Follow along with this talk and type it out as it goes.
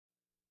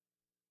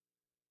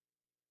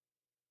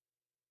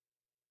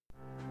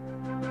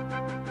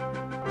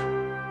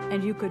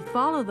and you could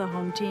follow the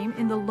home team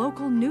in the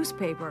local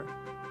newspaper.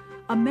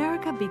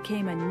 America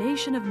became a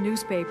nation of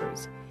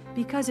newspapers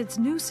because its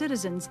new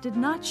citizens did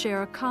not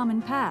share a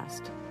common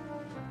past.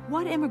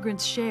 What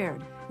immigrants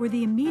shared were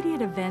the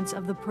immediate events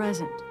of the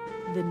present,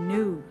 the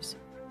news.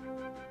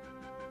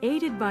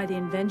 Aided by the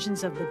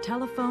inventions of the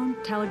telephone,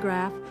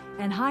 telegraph,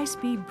 and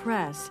high-speed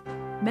press,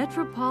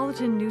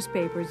 metropolitan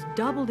newspapers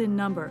doubled in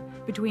number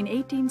between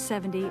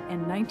 1870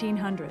 and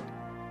 1900.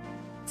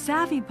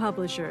 Savvy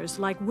publishers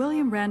like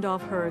William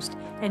Randolph Hearst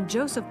and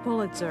Joseph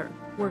Pulitzer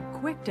were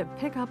quick to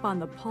pick up on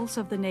the pulse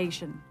of the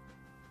nation.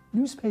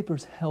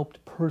 Newspapers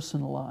helped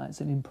personalize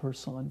an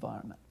impersonal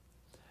environment.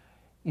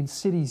 In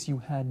cities, you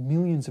had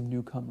millions of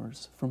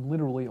newcomers from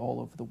literally all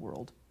over the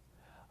world.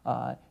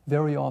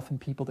 Very often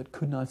people that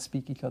could not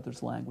speak each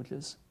other's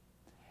languages.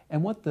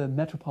 And what the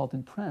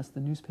metropolitan press, the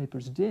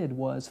newspapers, did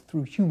was,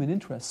 through human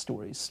interest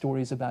stories,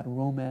 stories about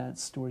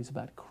romance, stories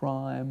about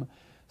crime,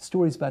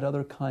 stories about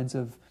other kinds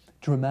of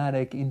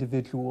dramatic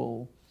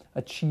individual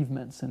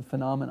achievements and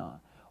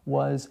phenomena,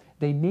 was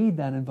they made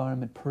that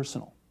environment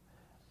personal.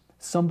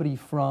 Somebody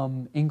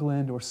from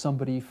England or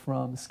somebody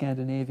from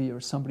Scandinavia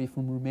or somebody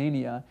from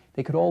Romania,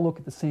 they could all look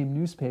at the same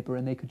newspaper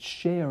and they could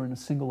share in a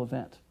single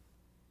event.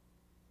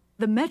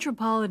 The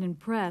metropolitan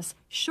press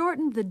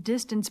shortened the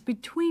distance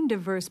between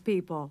diverse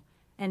people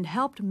and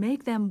helped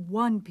make them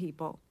one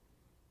people.